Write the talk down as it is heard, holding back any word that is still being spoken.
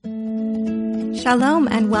Shalom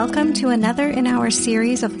and welcome to another in our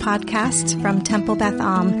series of podcasts from Temple Beth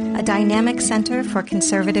Am, a dynamic center for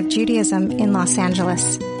conservative Judaism in Los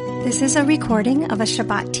Angeles. This is a recording of a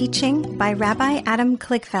Shabbat teaching by Rabbi Adam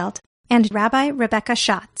Kligfeld and Rabbi Rebecca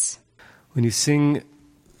Schatz. When you sing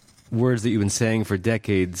words that you've been saying for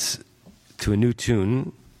decades to a new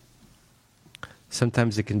tune,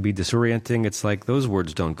 sometimes it can be disorienting. It's like those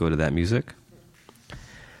words don't go to that music.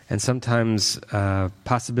 And sometimes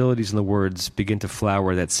possibilities in the words begin to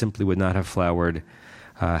flower that simply would not have flowered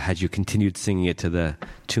had you continued singing it to the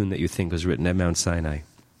tune that you think was written at Mount Sinai.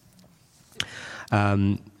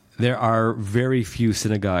 There are very few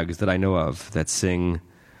synagogues that I know of that sing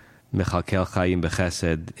Mechalkel Chayim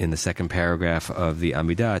Bechesed in the second paragraph of the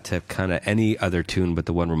Amidah to kind of any other tune but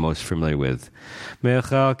the one we're most familiar with.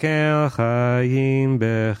 Mechalkel Chayim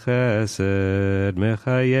Bechesed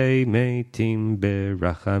Mechayei Meitim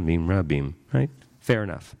Berachamim Rabim. Right? Fair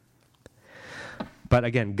enough. But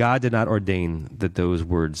again, God did not ordain that those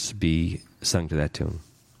words be sung to that tune.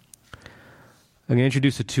 I'm going to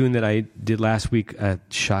introduce a tune that I did last week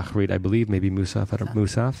at Shachrit, I believe, maybe Musaf,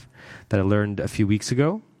 that I learned a few weeks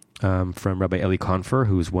ago. From Rabbi Eli Confer,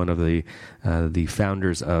 who's one of the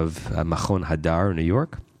founders of Machon Hadar in New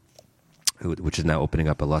York, which is now opening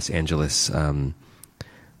up a Los Angeles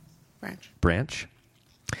branch.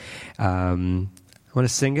 I want to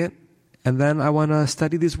sing it, and then I want to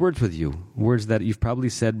study these words with you, words that you've probably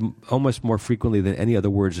said almost more frequently than any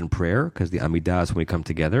other words in prayer, because the Amidah is when we come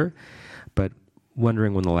together, but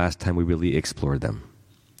wondering when the last time we really explored them.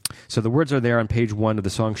 So the words are there on page 1 of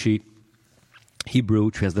the song sheet. Hebrew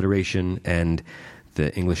transliteration and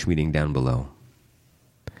the English meaning down below.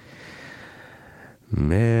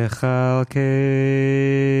 Mechalkel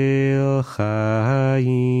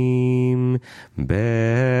Chayim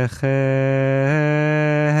Bechesed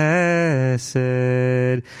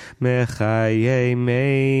Mechayei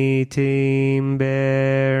Meitim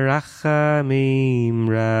Berachamim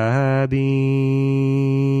Rabim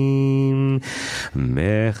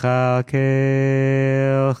Mechalkel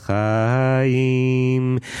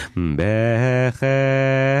Chayim Bechesed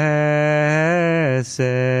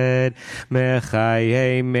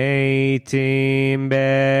Mechayei Meitim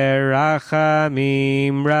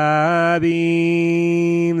Berachamim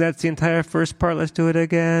Rabim. That's the entire first part. Let's do it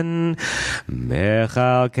again.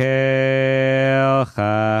 Mechalkel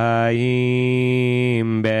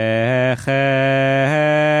Chayim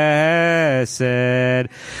Bechesed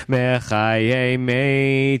Mechayei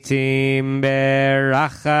Meitim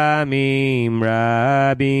Berachamim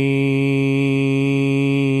Rabim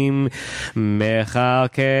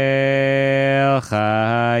Mechalkel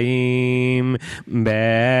Chayim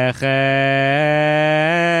Bechesed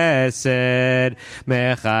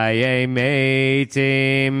Mechayei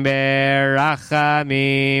Meitim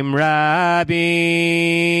Berachamim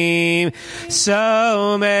Rabim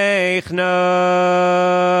Somech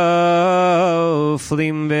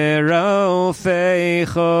Noflim Berofei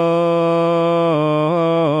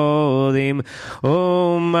Cholim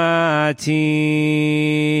Umatir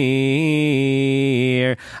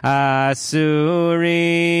Asurim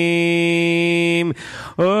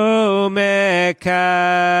Umekayem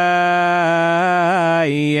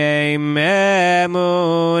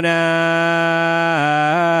Emunato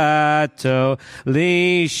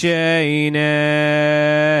Lishenei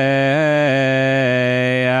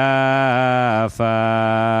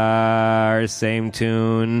Afar. Same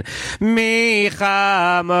tune. Michamocha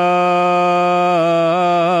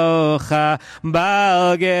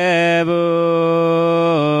Bal Gevurat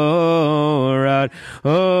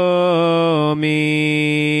Omido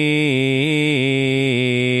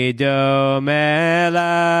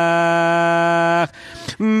Melach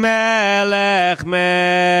Melech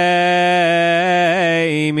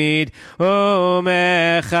Meimid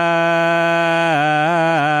Omechaye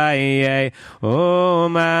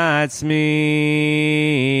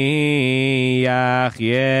Omatzmiach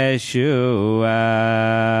Yeshua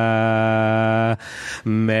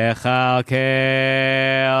Mechalkel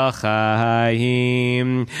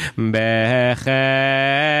Chayim Bechesed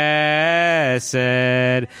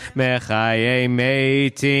Mechayei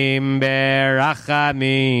Meitim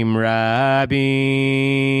Berachamim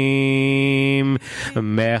Rabim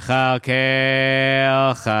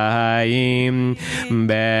Mechalkel Chayim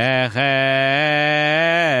Bechesed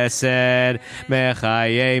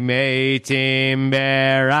Mechayei Meitim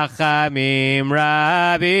Berachamim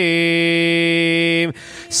Rabim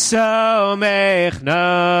Somech Noflim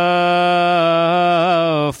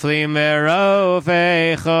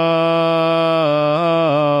Berofei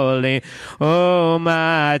Cholim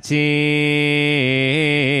Umatir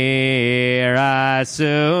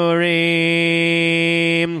asurim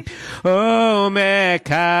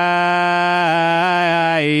umekayem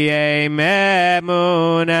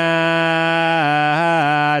emunato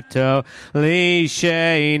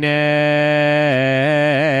lishenei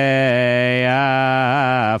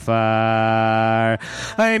afar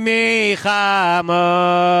michamocha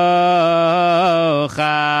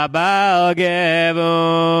bal gevura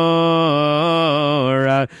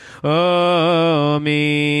umido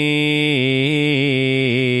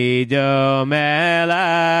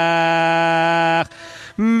melech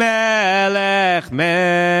melech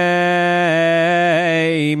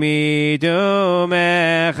mido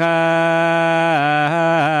mechaye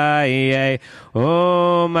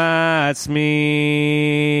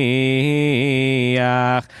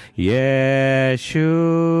umatzmiach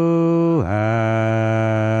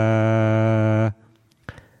Yeshua.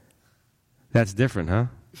 That's different, huh?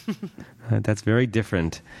 That's very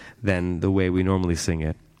different than the way we normally sing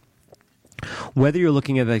it. Whether you're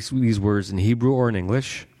looking at these words in Hebrew or in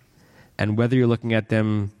English, and whether you're looking at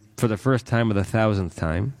them for the first time or the 1,000th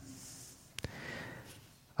time,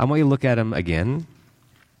 I want you to look at them again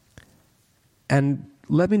and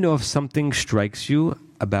let me know if something strikes you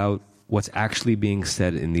about what's actually being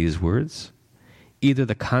said in these words, either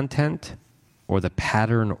the content or the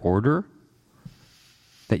pattern order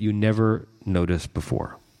that you never noticed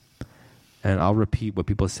before. And I'll repeat what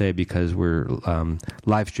people say because we're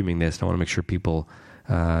live streaming this, and I want to make sure people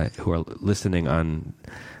who are listening on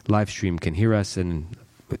live stream can hear us, and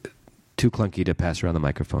too clunky to pass around the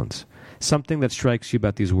microphones. Something that strikes you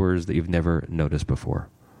about these words that you've never noticed before.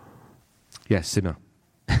 Yes, Sima.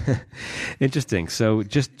 Interesting. So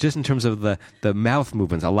just in terms of the mouth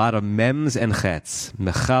movements, a lot of mems and chetz.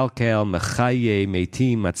 Mechalkel, mechaye,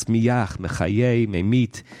 meitim, matzmiyach, mechaye,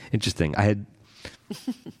 memit. Interesting. I had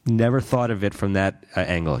never thought of it from that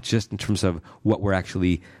angle, just in terms of what we're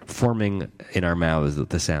actually forming in our mouths,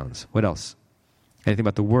 the sounds. What else? Anything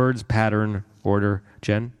about the words, pattern, order?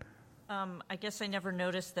 Jen? I guess I never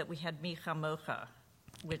noticed that we had Micha Mocha,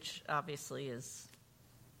 which obviously is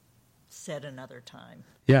said another time.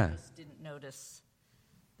 Yeah. I just didn't notice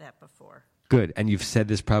that before. Good. And you've said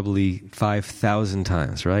this probably 5,000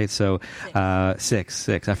 times, right? So, six.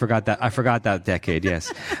 I forgot that decade.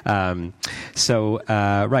 Yes. Right. So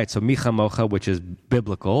Micha Mocha, which is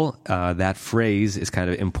biblical, that phrase is kind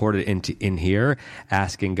of imported in here,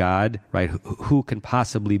 asking God, right, who can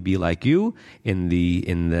possibly be like you in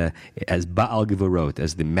the as Baal Gevurot,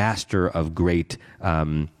 as the master of great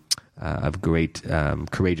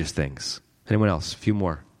courageous things. Anyone else? A few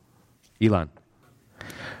more. Ilan.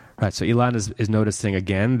 Right, so Ilan is noticing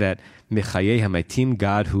again that Mechaye Hamaitim,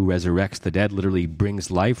 God who resurrects the dead, literally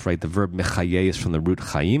brings life, right? The verb Mechaye is from the root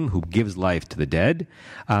Chaim, who gives life to the dead.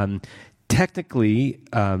 Technically,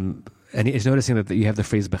 and he's noticing that you have the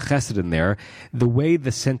phrase Bechesed in there. The way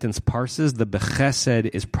the sentence parses, the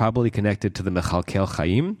Bechesed is probably connected to the Mechalkel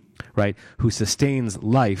Chaim, right? Who sustains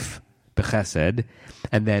life, Bechesed,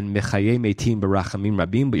 and then Mechaye Meitim Barachamim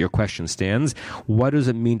Rabim, but your question stands. What does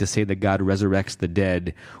it mean to say that God resurrects the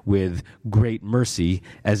dead with great mercy,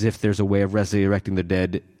 as if there's a way of resurrecting the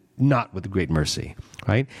dead not with great mercy,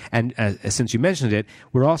 right? And since you mentioned it,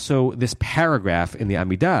 we're also, this paragraph in the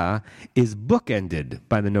Amidah is bookended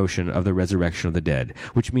by the notion of the resurrection of the dead,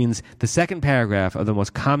 which means the second paragraph of the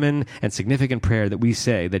most common and significant prayer that we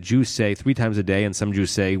say, that Jews say 3 times a day, and some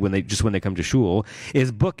Jews say when they come to shul,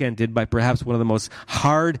 is bookended by perhaps one of the most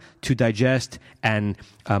hard to digest and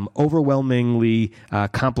overwhelmingly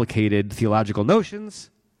complicated theological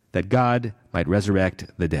notions, that God might resurrect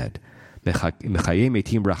the dead. Mechaye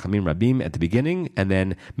Meitim Rachamim Rabim at the beginning, and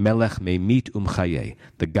then Melech Meimit Umchaye,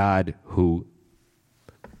 the God who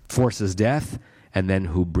forces death and then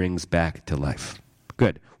who brings back to life.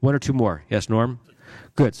 Good. 1 or 2 more. Yes, Norm?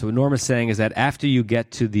 Good. So what Norm is saying is that after you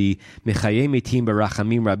get to the Mechaye Meitim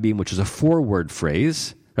Barachamim Rabim, which is a 4-word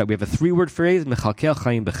phrase, right? We have a 3-word phrase, Mechalkel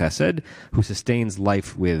Chaim Bechesed, who sustains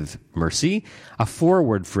life with mercy. A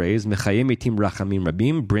 4-word phrase, Mechaye Meitim Rachamim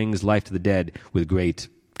Rabim, brings life to the dead with great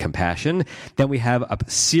compassion. Then we have a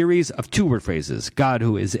series of 2-word phrases. God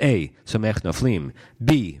who is A, Somech Noflim,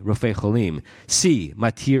 B, Rofei Cholim, C,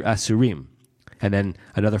 Matir Asurim. And then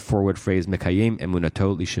another 4-word phrase, Mekayem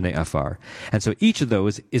Emunato Lishnei Afar. And so each of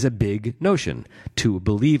those is a big notion. To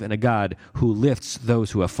believe in a God who lifts those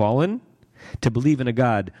who have fallen, to believe in a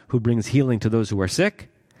God who brings healing to those who are sick,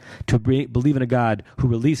 to believe in a God who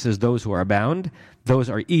releases those who are bound.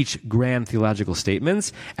 Those are each grand theological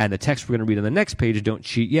statements, and the text we're going to read on the next page, Don't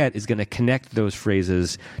Cheat Yet, is going to connect those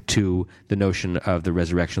phrases to the notion of the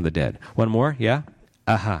resurrection of the dead. One more, yeah?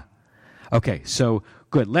 Aha. Okay, so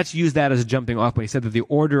good. Let's use that as a jumping off point. He said that the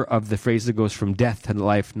order of the phrases goes from death to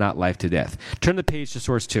life, not life to death. Turn the page to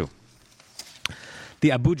source 2.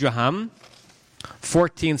 The Abu Draham,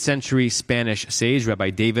 14th century Spanish sage, Rabbi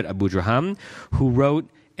David Abu Draham, who wrote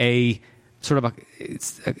it's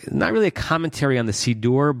not really a commentary on the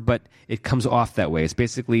Siddur, but it comes off that way. It's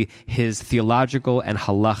basically his theological and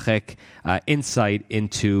halachic insight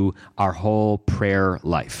into our whole prayer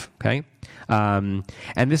life. Okay? And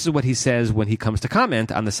this is what he says when he comes to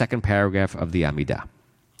comment on the second paragraph of the Amidah.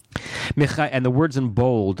 And the words in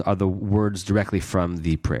bold are the words directly from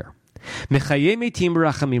the prayer. Mechayeh metim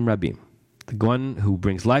b'rachamim rabim. The one who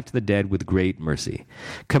brings life to the dead with great mercy.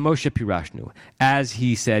 Kamosha pirashnu. As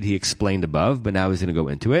he said, he explained above, but now he's going to go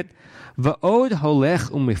into it. Va'od holech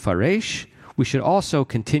umifaresh. We should also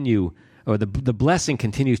continue, or the blessing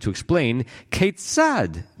continues to explain,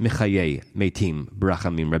 Ketzad mechayeh metim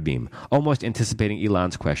b'rachamim rabim. Almost anticipating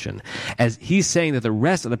Elon's question. As he's saying that the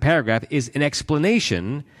rest of the paragraph is an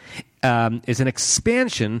explanation, is an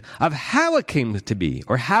expansion of how it came to be,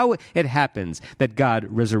 or how it happens that God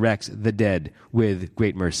resurrects the dead with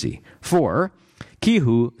great mercy. For,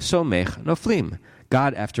 Kihu somech noflim.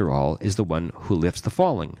 God, after all, is the one who lifts the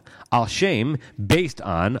falling. Al Shem, based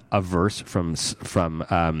on a verse from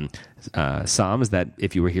Psalms that,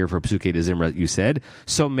 if you were here for Pesukei de Zimra, you said,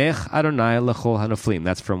 Somech Adonai lechol hanoflim.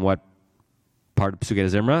 That's from what part of Pesukei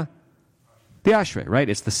de Zimra? The Ashrei, right?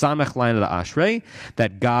 It's the Samech line of the Ashrei,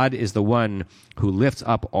 that God is the one who lifts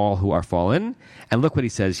up all who are fallen. And look what he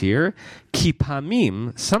says here. Ki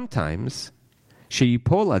pamim, sometimes,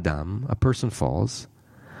 sheyipol adam, a person falls,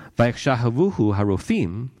 vaychshahavuhu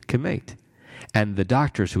harofim kemet. And the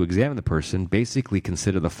doctors who examine the person basically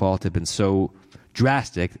consider the fall to have been so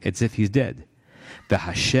drastic, it's as if he's dead. The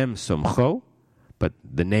Hashem somcho, but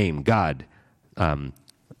the name God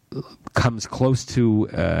comes close to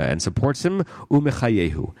and supports him,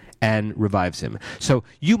 umechayehu, and revives him. So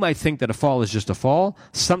you might think that a fall is just a fall.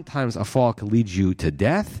 Sometimes a fall can lead you to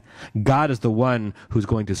death. God is the one who's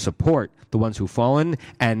going to support the ones who've fallen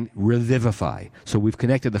and revivify. So we've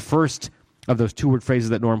connected the first of those two-word phrases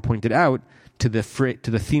that Norm pointed out to the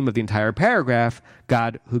theme of the entire paragraph,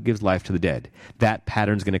 God who gives life to the dead. That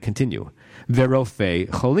pattern's going to continue. Verofe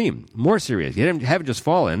cholim. More serious. You haven't just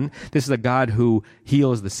fallen. This is a God who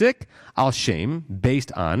heals the sick. Al Shem,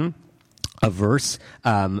 based on a verse,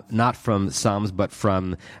 not from Psalms, but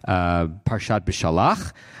from Parshat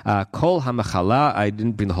B'Shalach. Kol hamachala, I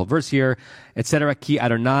didn't bring the whole verse here, etc. Ki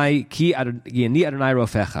Adonai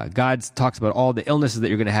rofecha. God talks about all the illnesses that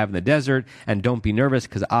you're going to have in the desert, and don't be nervous,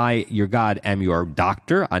 because I, your God, am your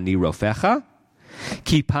doctor. Ani rofecha.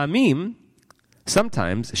 Ki pamim,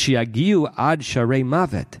 sometimes, shiagiu ad sharei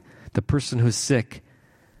mavet. The person who's sick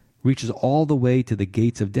reaches all the way to the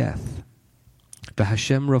gates of death.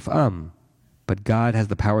 V'Hashem rof'am. But God has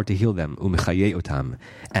the power to heal them, u'mechayeh otam,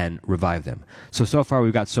 and revive them. So far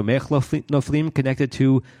we've got somech noflim connected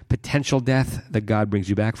to potential death that God brings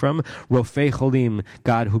you back from. Rofei cholim,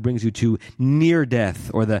 God who brings you to near death,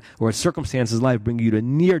 or circumstances in life bring you to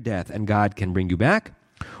near death, and God can bring you back.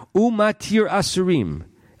 Umatir asurim.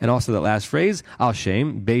 And also that last phrase, Al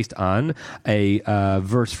Shem, based on a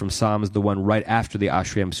verse from Psalms, the one right after the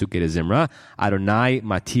Ashrei Pesukei de Zimra. Adonai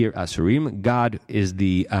matir asurim. God is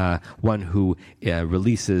the one who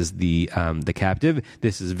releases the captive.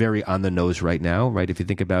 This is very on the nose right now, right? If you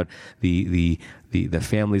think about the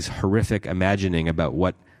family's horrific imagining about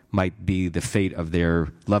what might be the fate of their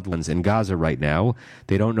loved ones in Gaza right now,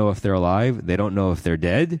 they don't know if they're alive. They don't know if they're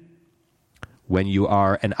dead. When you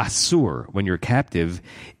are an asur, when you're captive,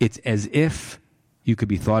 it's as if you could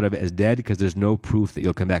be thought of as dead because there's no proof that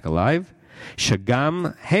you'll come back alive.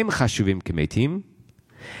 Shagam hem chashuvim kemetim.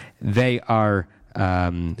 They are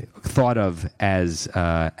thought of as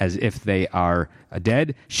if they are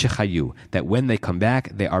dead. Shechayu, that when they come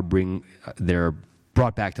back, they're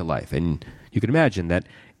brought back to life. And you can imagine that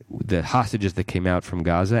the hostages that came out from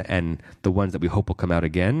Gaza and the ones that we hope will come out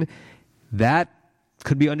again, that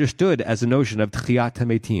could be understood as a notion of tchiyat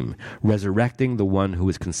hametim, resurrecting the one who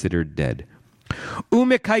is considered dead.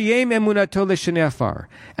 Umekayem emunato l'shenei afar,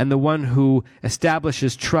 and the one who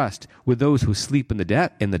establishes trust with those who sleep in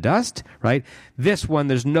the dust. Right? This one,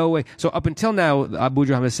 there's no way. So up until now, Abu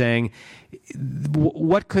Draham is saying,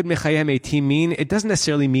 what could mechayem etim mean? It doesn't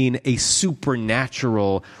necessarily mean a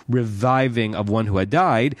supernatural reviving of one who had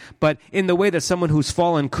died, but in the way that someone who's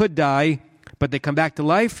fallen could die, but they come back to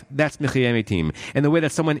life, that's mechayem etim. And the way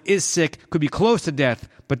that someone is sick, could be close to death,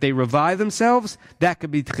 but they revive themselves, that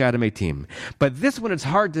could be tchiyat etim. But this one, it's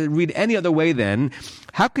hard to read any other way then.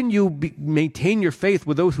 How can you maintain your faith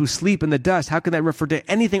with those who sleep in the dust? How can that refer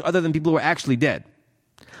to anything other than people who are actually dead?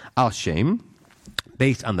 Al Shem,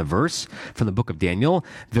 based on the verse from the book of Daniel,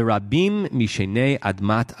 V'rabim mishenei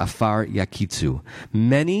admat afar yakitzu.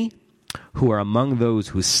 Many who are among those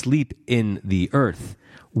who sleep in the earth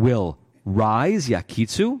will rise,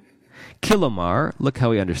 yakitzu. Kilomar, look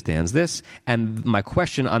how he understands this. And my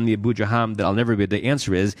question on the Abu Jaham that I'll never be able to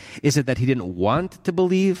answer is it that he didn't want to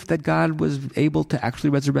believe that God was able to actually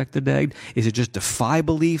resurrect the dead? Is it just defy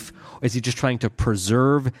belief? Or is he just trying to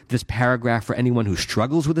preserve this paragraph for anyone who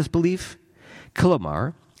struggles with this belief?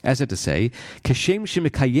 Kilomar, as if to say, Kashem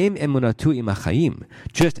shemikayem emunatu imachayim,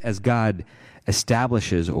 just as God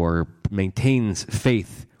establishes or maintains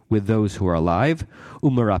faith with those who are alive,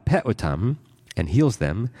 umerapeh otam, and heals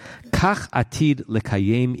them, kach atid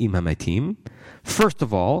lekayem imametim. First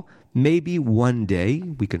of all, maybe one day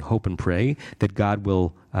we can hope and pray that God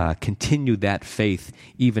will continue that faith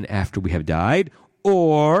even after we have died.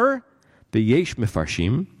 Or beyesh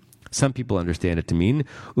mefarshim, some people understand it to mean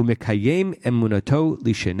umekayem emunato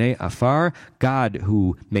lishenei afar, God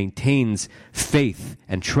who maintains faith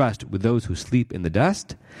and trust with those who sleep in the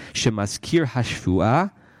dust. Shemaskir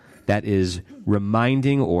hashfuah, that is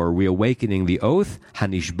reminding or reawakening the oath,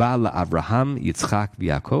 Hanishba la'Avraham, Yitzchak,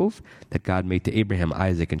 v'Yaakov, that God made to Abraham,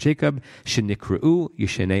 Isaac, and Jacob, Shenikru'u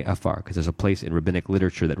Yishenei Afar, because there's a place in rabbinic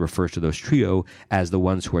literature that refers to those trio as the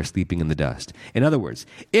ones who are sleeping in the dust. In other words,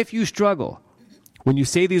 if you struggle when you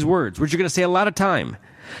say these words, which you're going to say a lot of time,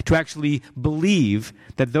 to actually believe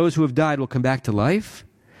that those who have died will come back to life,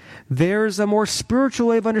 there's a more spiritual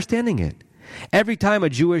way of understanding it. Every time a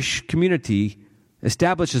Jewish community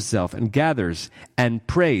establishes itself and gathers and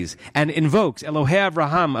prays and invokes Elohei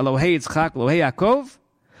Avraham, Elohei Yitzchak, Elohei Yaakov,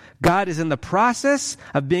 God is in the process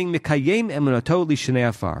of being Mikayem Emunato Lishnei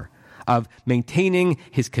Afar, of maintaining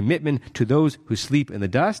his commitment to those who sleep in the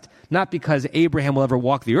dust, not because Abraham will ever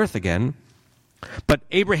walk the earth again, but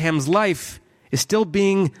Abraham's life is still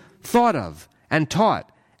being thought of and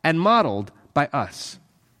taught and modeled by us.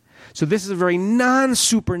 So this is a very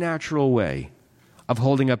non-supernatural way of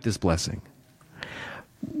holding up this blessing.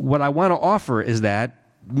 What I want to offer is that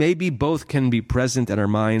maybe both can be present in our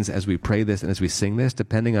minds as we pray this and as we sing this,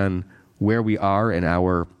 depending on where we are in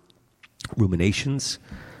our ruminations,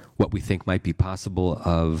 what we think might be possible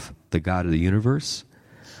of the God of the universe.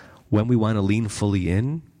 When we want to lean fully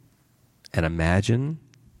in and imagine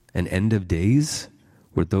an end of days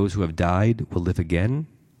where those who have died will live again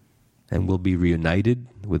and will be reunited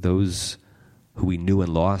with those who we knew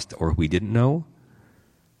and lost or who we didn't know,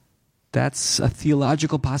 that's a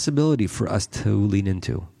theological possibility for us to lean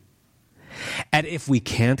into. And if we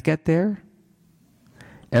can't get there,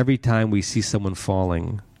 every time we see someone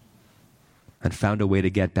falling and found a way to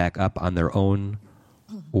get back up on their own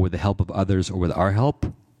or with the help of others or with our help,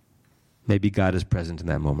 maybe God is present in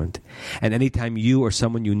that moment. And anytime you or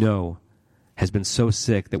someone you know has been so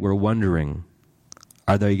sick that we're wondering,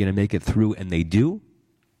 are they going to make it through? And they do.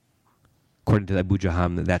 According to Abu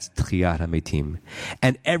Jaham, that's Tchiyat HaMetim.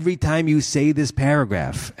 And every time you say this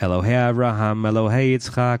paragraph, Elohei Avraham, Elohei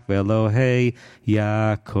Yitzchak, Elohei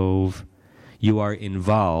Yaakov, you are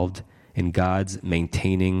involved in God's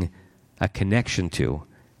maintaining a connection to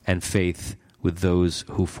and faith with those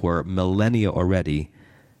who for millennia already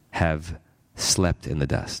have slept in the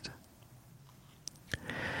dust.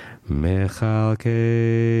 Mechalkel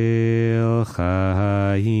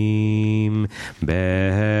Chaim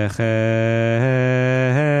Bechesed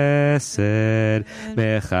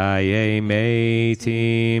Bechayei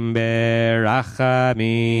Meitim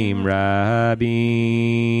Berachamim Rabim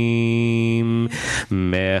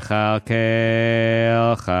Mechalkel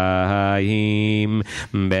Chaim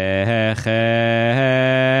Bechesed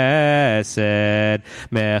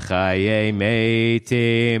Bechayei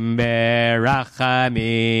Meitim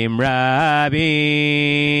Berachamim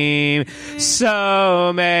Rabim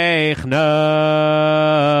Somech Noflim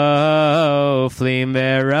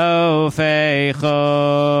Verofei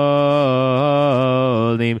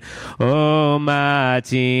Cholim Umatir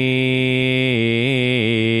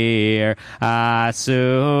Asurim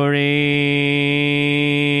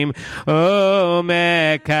Umekayem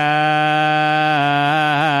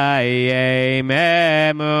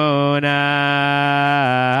Emunato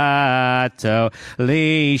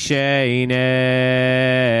Lishenei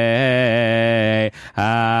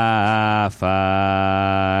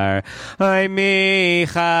Afar Ay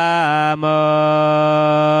Michamocha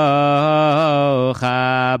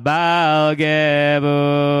Bal Geburot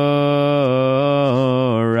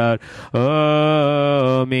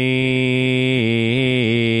Omi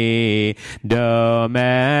Domelach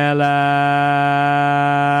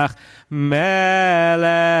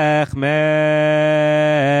Melech Meimid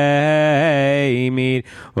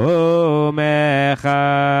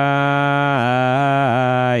Umecha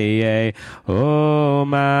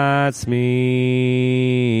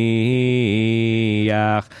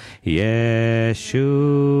Matzmiach Yeshua.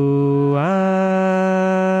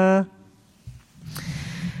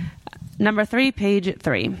 Number 3, page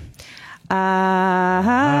 3. Achenu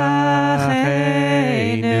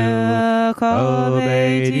kol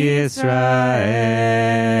beit Yisrael.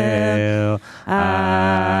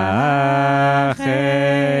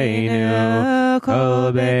 Achenu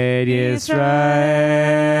kol beit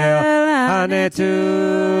Yisrael.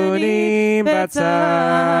 Hanetunim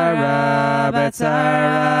batzara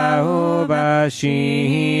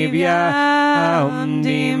ubashivya.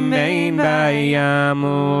 Haomdim bein bayam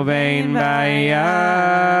uvein bayabasha.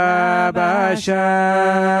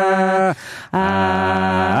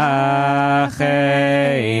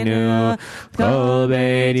 Achenu kol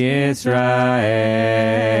beit Yisrael.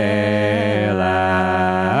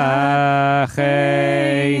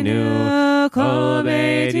 Achenu kol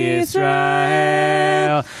beit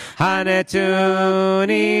Yisrael.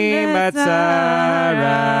 Hanetunim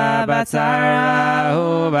batzara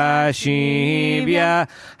ubashivya.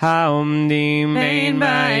 Haomdim bein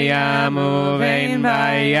bayam uvein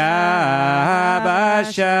bayabasha.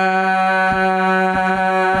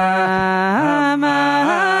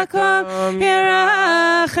 Hamakom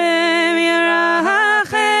yirachem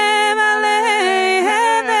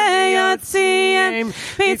aleihem veyotziim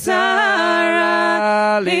mitzara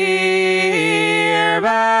lirbacha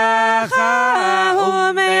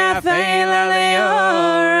umeafel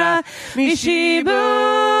aleora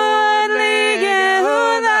mishibud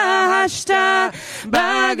ligehula hashta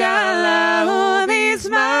bagala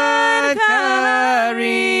umizman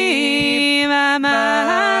karim.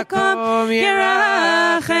 Hamakom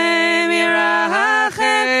yirachem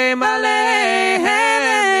aleihem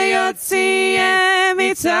veyotziim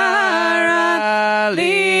mitzara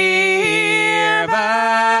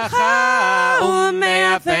lirbacha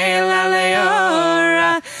umeafel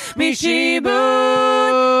aleora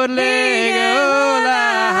mishibud ligula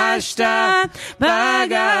hashta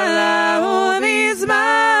bagala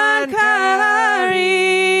umizman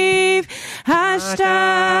kariv. Hashta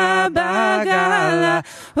bagala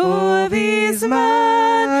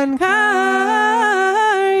umizman kariv.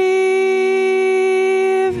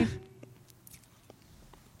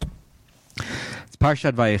 It's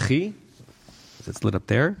Parshat Vayechi. It's lit up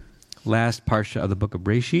there. Last parsha of the book of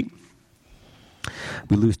Breshit.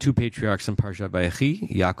 We lose 2 patriarchs in Parshat Vayechi.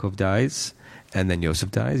 Yaakov dies, and then Yosef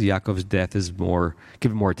dies. Yaakov's death is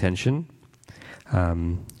given more attention.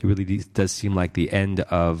 It really does seem like the end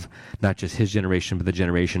of not just his generation, but the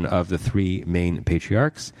generation of the 3 main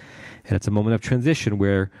patriarchs. And it's a moment of transition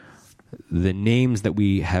where the names that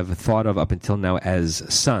we have thought of up until now as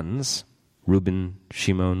sons, Reuben,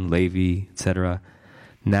 Shimon, Levi, etc.,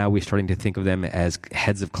 now we're starting to think of them as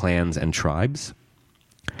heads of clans and tribes.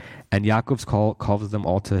 And Yaakov's calls them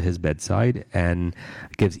all to his bedside and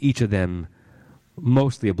gives each of them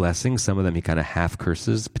mostly a blessing. Some of them he kind of half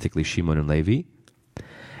curses, particularly Shimon and Levi.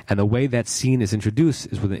 And the way that scene is introduced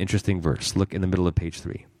is with an interesting verse. Look in the middle of page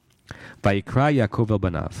 3. Vayikra Yaakov el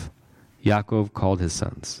banav. Yaakov called his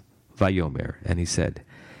sons. Vayomer. And he said,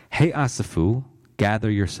 Hey Asafu,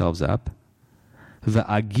 gather yourselves up.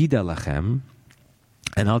 Va'agida lachem.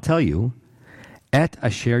 And I'll tell you, et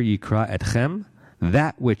asher yikra etchem,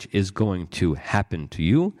 that which is going to happen to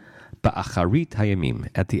you, ba'acharit hayamim,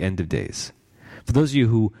 at the end of days. For those of you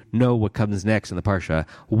who know what comes next in the parsha,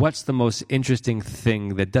 what's the most interesting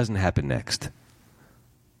thing that doesn't happen next?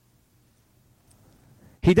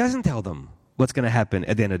 He doesn't tell them what's going to happen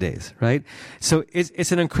at the end of days, right? So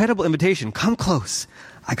it's an incredible invitation. Come close.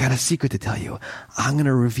 I got a secret to tell you. I'm going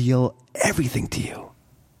to reveal everything to you.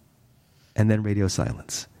 And then radio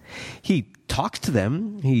silence. He talks to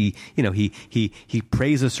them. He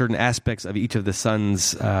praises certain aspects of each of the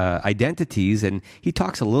sons' identities, and he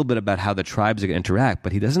talks a little bit about how the tribes are going to interact,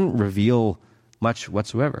 but he doesn't reveal much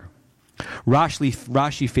whatsoever.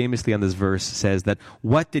 Rashi famously on this verse says that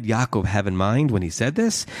what did Yaakov have in mind when he said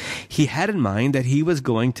this? He had in mind that he was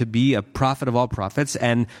going to be a prophet of all prophets,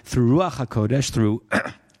 and through Ruach HaKodesh, through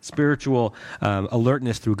spiritual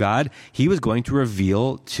alertness through God, he was going to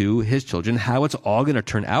reveal to his children how it's all going to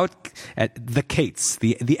turn out at the Kates,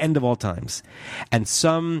 the end of all times. And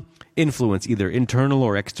some influence, either internal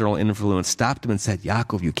or external influence, stopped him and said,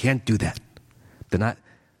 Yaakov, you can't do that. They're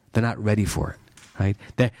not ready for it. Right?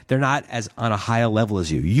 They're not as on a higher level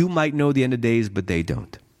as you. You might know the end of days, but they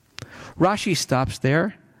don't. Rashi stops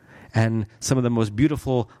there, and some of the most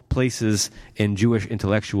beautiful places in Jewish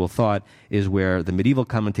intellectual thought is where the medieval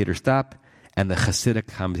commentators stop and the Hasidic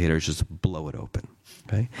commentators just blow it open.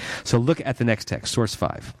 Okay? So look at the next text, source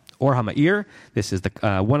 5. Or Hama'ir, this is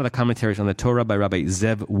one of the commentaries on the Torah by Rabbi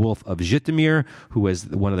Zev Wolf of Zhitomir, who was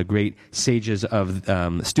one of the great sages of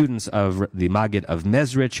students of the Maggid of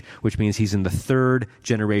Mezrich, which means he's in the third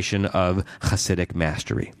generation of Hasidic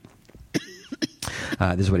mastery.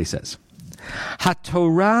 This is what he says.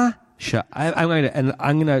 HaTorah,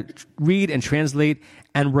 I'm going to read and translate,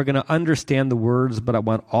 and we're going to understand the words, but I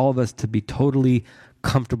want all of us to be totally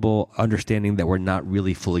comfortable understanding that we're not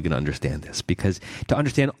really fully going to understand this, because to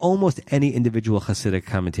understand almost any individual Hasidic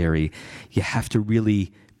commentary, you have to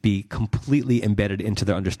really be completely embedded into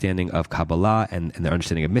their understanding of Kabbalah and their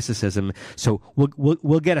understanding of mysticism. So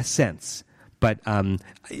we'll get a sense, but I'm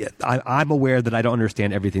aware that I don't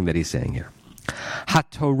understand everything that he's saying here.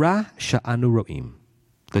 HaTorah sha'anu ro'im,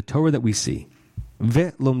 the Torah that we see,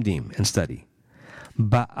 ve'lomdim, and study.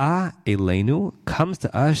 Ba'a eleinu, comes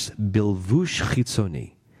to us bilvush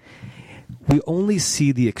chitzoni. We only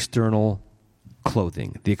see the external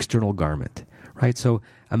clothing, the external garment, right? So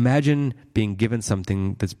imagine being given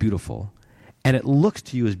something that's beautiful, and it looks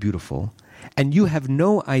to you as beautiful, and you have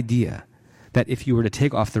no idea that if you were to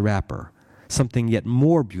take off the wrapper, something yet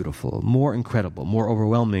more beautiful, more incredible, more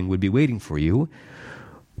overwhelming would be waiting for you.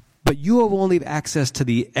 But you will only have access to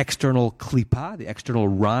the external klipa, the external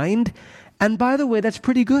rind. And by the way, that's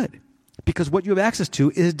pretty good, because what you have access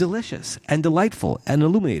to is delicious and delightful and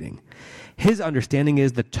illuminating. His understanding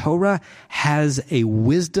is the Torah has a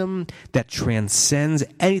wisdom that transcends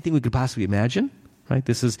anything we could possibly imagine. Right?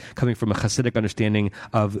 This is coming from a Hasidic understanding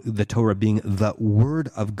of the Torah being the Word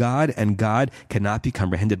of God, and God cannot be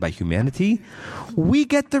comprehended by humanity. We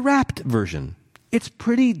get the wrapped version. It's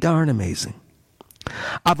pretty darn amazing.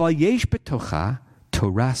 Aval yesh betocha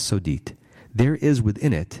Torah sodit. There is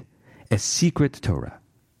within it a secret Torah.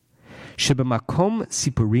 Shebamakom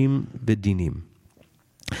sipurim v'dinim.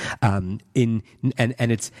 And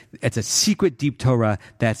it's a secret deep Torah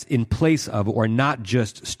that's in place of, or not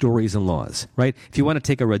just, stories and laws, right? If you want to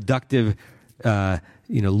take a reductive,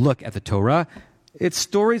 look at the Torah, it's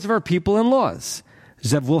stories of our people and laws.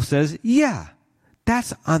 Zev Wolf says, yeah,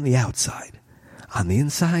 that's on the outside. On the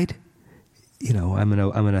inside, I'm in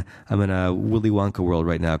a Willy Wonka world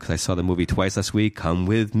right now, because I saw the movie twice last week. Come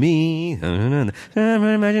with me,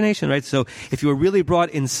 imagination, right? So if you were really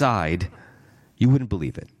brought inside, you wouldn't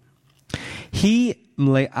believe it. He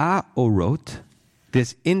mle'a orot,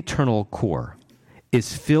 this internal core,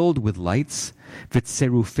 is filled with lights,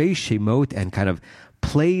 v'tserufei shemot, and kind of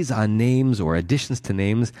plays on names or additions to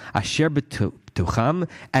names, asher b'tucham,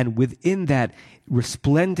 and within that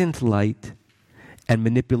resplendent light and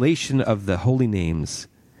manipulation of the holy names,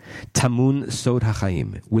 tamun sod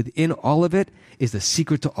hachaim. Within all of it is the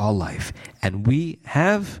secret to all life, and we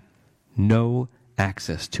have no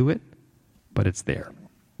access to it, but it's there.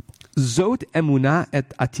 Zot emunah et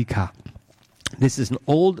atika. This is an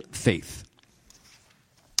old faith.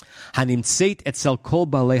 Hanimtzeit etzel kol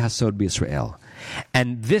balei hasod b'Yisrael.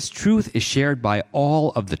 And this truth is shared by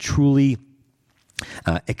all of the truly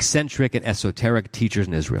eccentric and esoteric teachers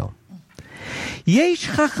in Israel. Yesh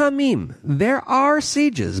chachamim. There are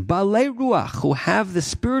sages, balei ruach, who have the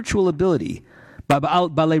spiritual ability,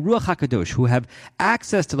 balei ruach hakadosh, who have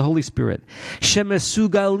access to the Holy Spirit,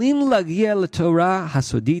 shemesugalim lagia l'Torah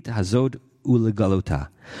hasodit hazod ulegalota,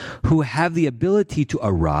 who have the ability to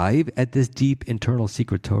arrive at this deep internal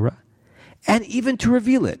secret Torah, and even to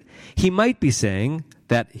reveal it. He might be saying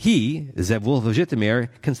that he, Zev Wolf of Zhitomir,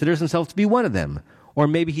 considers himself to be one of them. Or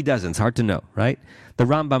maybe he doesn't. It's hard to know, right? The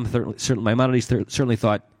Rambam, Maimonides certainly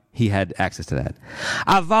thought he had access to that.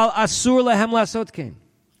 Aval asur lehem lasot kein.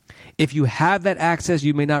 If you have that access,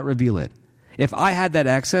 you may not reveal it. If I had that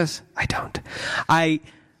access, I don't.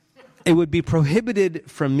 It would be prohibited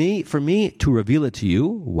for me to reveal it to you.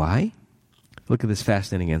 Why? Look at this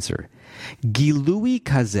fascinating answer. Gilui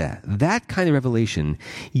kazeh, that kind of revelation,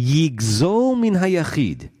 yigzol min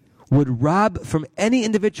hayachid, would rob from any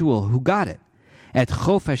individual who got it. At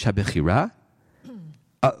chofesh habechira,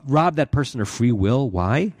 rob that person of free will.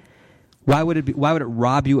 Why? Why would it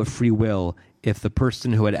rob you of free will if the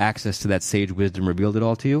person who had access to that sage wisdom revealed it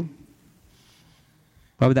all to you?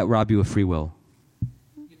 Why would that rob you of free will?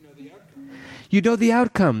 You'd know the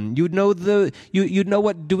outcome. You'd know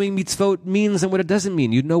what doing mitzvot means and what it doesn't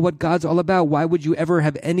mean. You'd know what God's all about. Why would you ever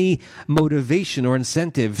have any motivation or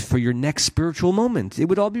incentive for your next spiritual moment? It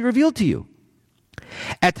would all be revealed to you.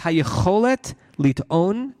 At hayecholet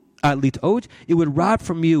litot, it would rob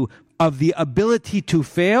from you of the ability to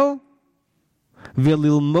fail,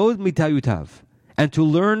 v'lilmod mitayutav, and to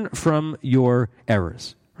learn from your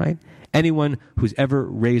errors. Right? Anyone who's ever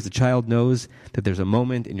raised a child knows that there's a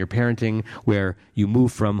moment in your parenting where you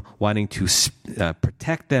move from wanting to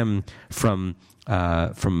protect them from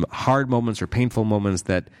hard moments or painful moments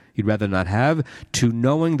that you'd rather not have, to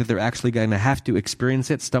knowing that they're actually going to have to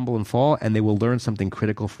experience it, stumble and fall, and they will learn something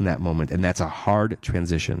critical from that moment. And that's a hard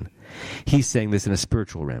transition. He's saying this in a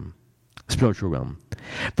spiritual realm. V'lalechet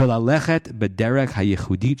b'derech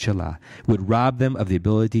hayichudit shela would rob them of the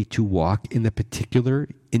ability to walk in the particular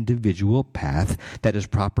individual path that is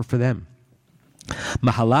proper for them.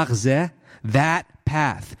 Mahalach zeh, that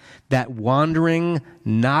path, that wandering,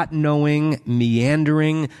 not knowing,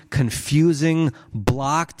 meandering, confusing,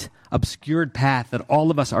 blocked, obscured path that all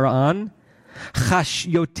of us are on,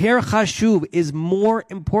 yoter chashuv is more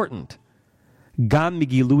important, gam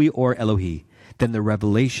migilui or Elohi, than the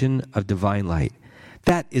revelation of divine light.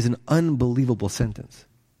 That is an unbelievable sentence.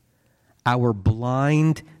 Our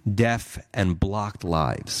blind, deaf, and blocked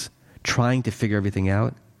lives, trying to figure everything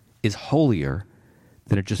out, is holier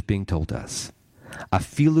than it just being told to us.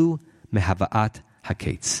 Afilu mehava'at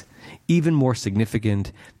haketz. Even more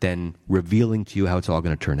significant than revealing to you how it's all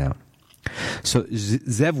going to turn out. So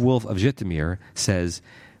Zev Wolf of Zhitomir says,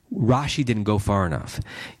 Rashi didn't go far enough.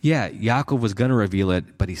 Yeah, Yaakov was going to reveal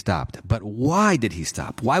it, but he stopped. But why did he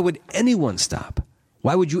stop? Why would anyone stop?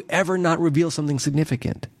 Why would you ever not reveal something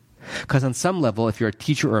significant? Because on some level, if you're a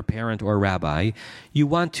teacher or a parent or a rabbi, you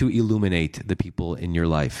want to illuminate the people in your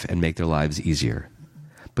life and make their lives easier.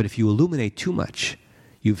 But if you illuminate too much,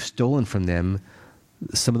 you've stolen from them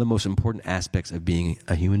some of the most important aspects of being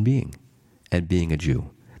a human being and being a Jew.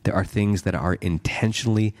 There are things that are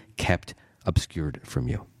intentionally kept obscured from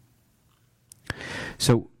you.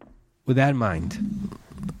 So, with that in mind,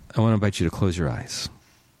 I want to invite you to close your eyes.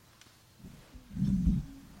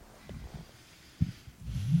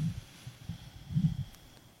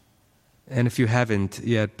 And if you haven't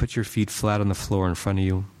yet, put your feet flat on the floor in front of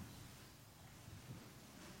you.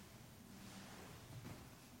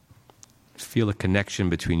 Feel a connection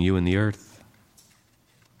between you and the earth.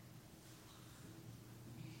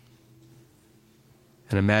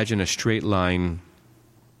 And imagine a straight line,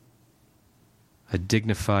 a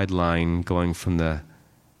dignified line going from the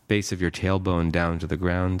base of your tailbone down to the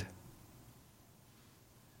ground,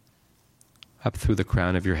 up through the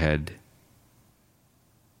crown of your head,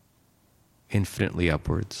 infinitely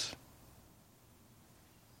upwards,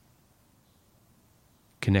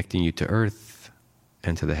 connecting you to earth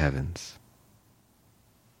and to the heavens,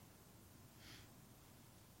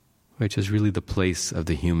 which is really the place of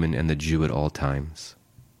the human and the Jew at all times.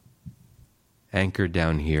 Anchored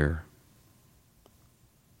down here,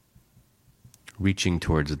 reaching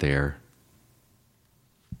towards there,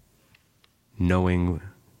 knowing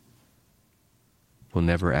we'll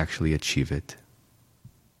never actually achieve it.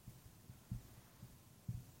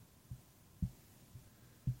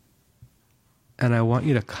 And I want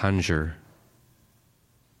you to conjure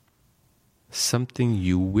something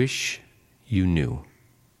you wish you knew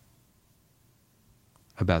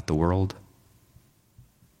about the world,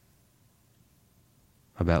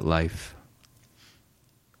 about life,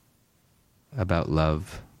 about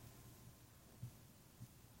love,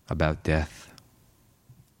 about death,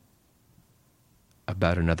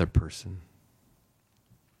 about another person.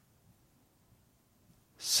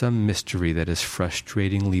 Some mystery that is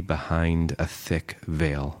frustratingly behind a thick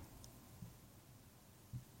veil.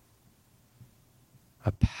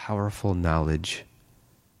 A powerful knowledge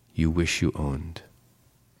you wish you owned.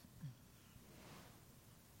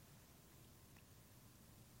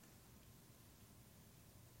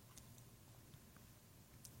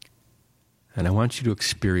 And I want you to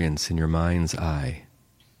experience in your mind's eye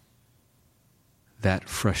that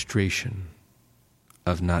frustration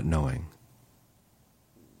of not knowing,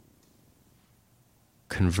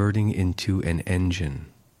 converting into an engine,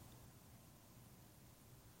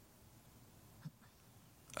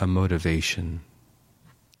 a motivation,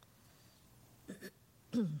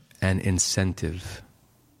 an incentive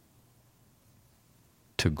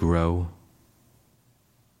to grow,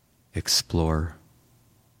 explore,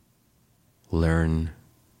 learn,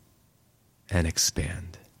 and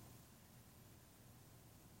expand.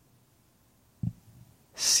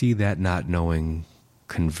 See that not knowing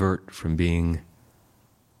convert from being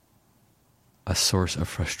a source of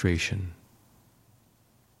frustration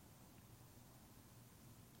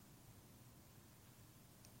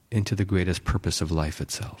into the greatest purpose of life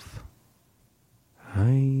itself.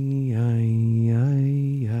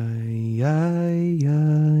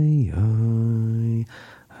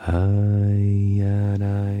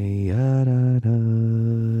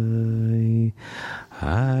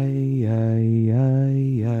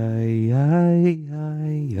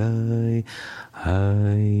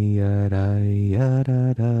 Ay yaday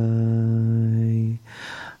yadaday.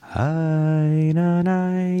 Ay na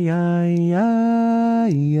nay ay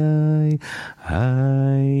ay ay.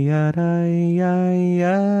 Ay yaday ay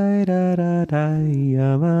ay da da day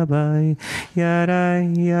yamabay.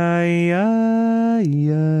 Yaday ay ay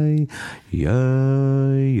ay.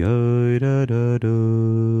 Yay yay da da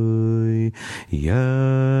day.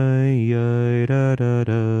 Yay yay da da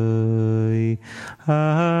day.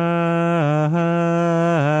 Ay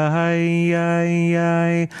ay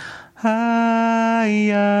ay. Ay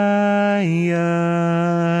ay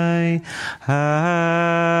ay. Ay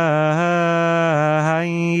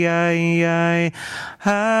ay ay.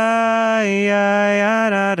 Ay ay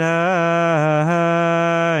da da.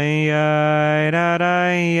 Ay da da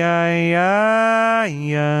ay ay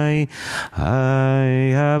ay.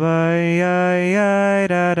 Ay ay ay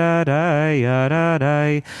da da da ya da da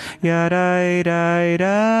ya da da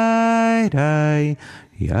da da.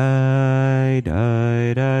 Yai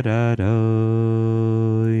dai da da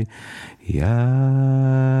do.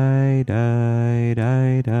 Yai dai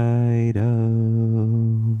dai dai do.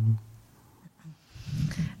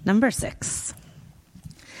 Number 6.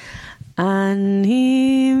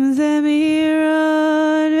 Anim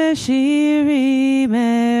zemirot v'shiri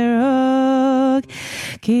merog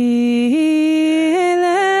ki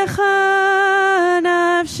lecha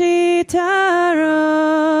nafshi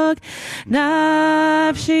tarog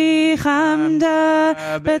nafshi chamda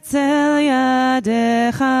betzel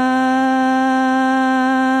yadecha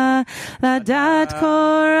ladat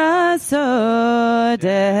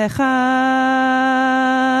korasodecha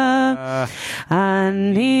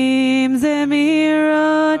anim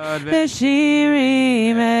zemirot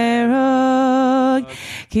v'shiri merog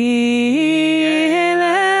ki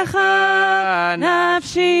lecha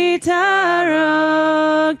nafshi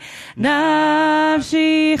tarog nafshi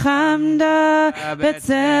chamda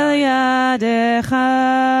betzel yadecha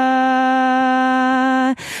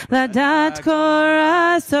ladat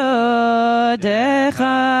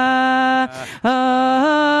korasodecha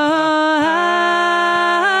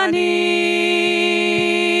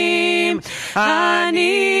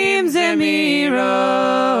anim zemirot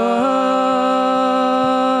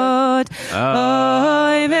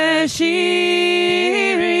oy v'shirim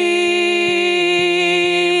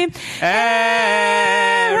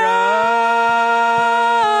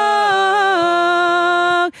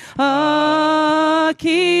erog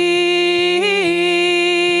ki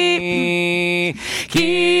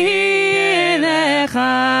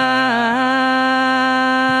lecha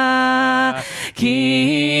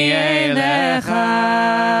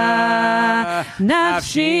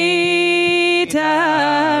nafshi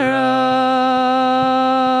tarog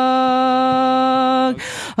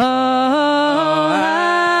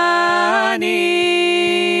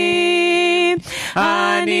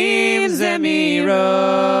anim zemirot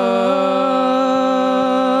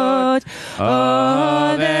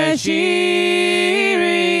v'shirim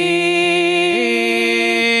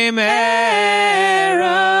erog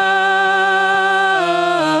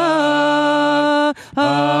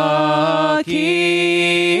ki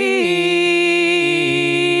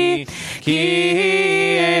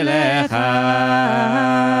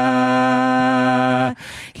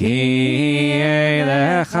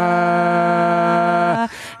elecha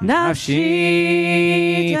nafshi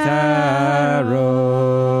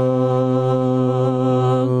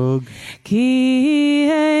tarog ki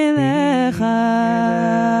elecha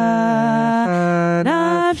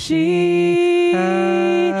nafshi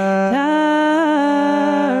tarog.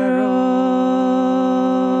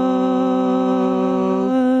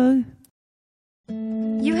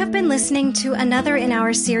 You have been listening to another in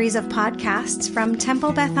our series of podcasts from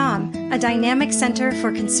Temple Beth Am, a dynamic center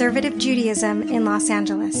for conservative Judaism in Los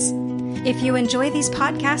Angeles. If you enjoy these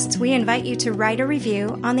podcasts, we invite you to write a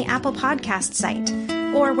review on the Apple Podcast site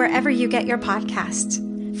or wherever you get your podcasts.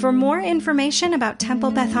 For more information about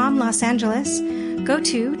Temple Beth Am Los Angeles, go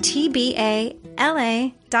to tbala.org.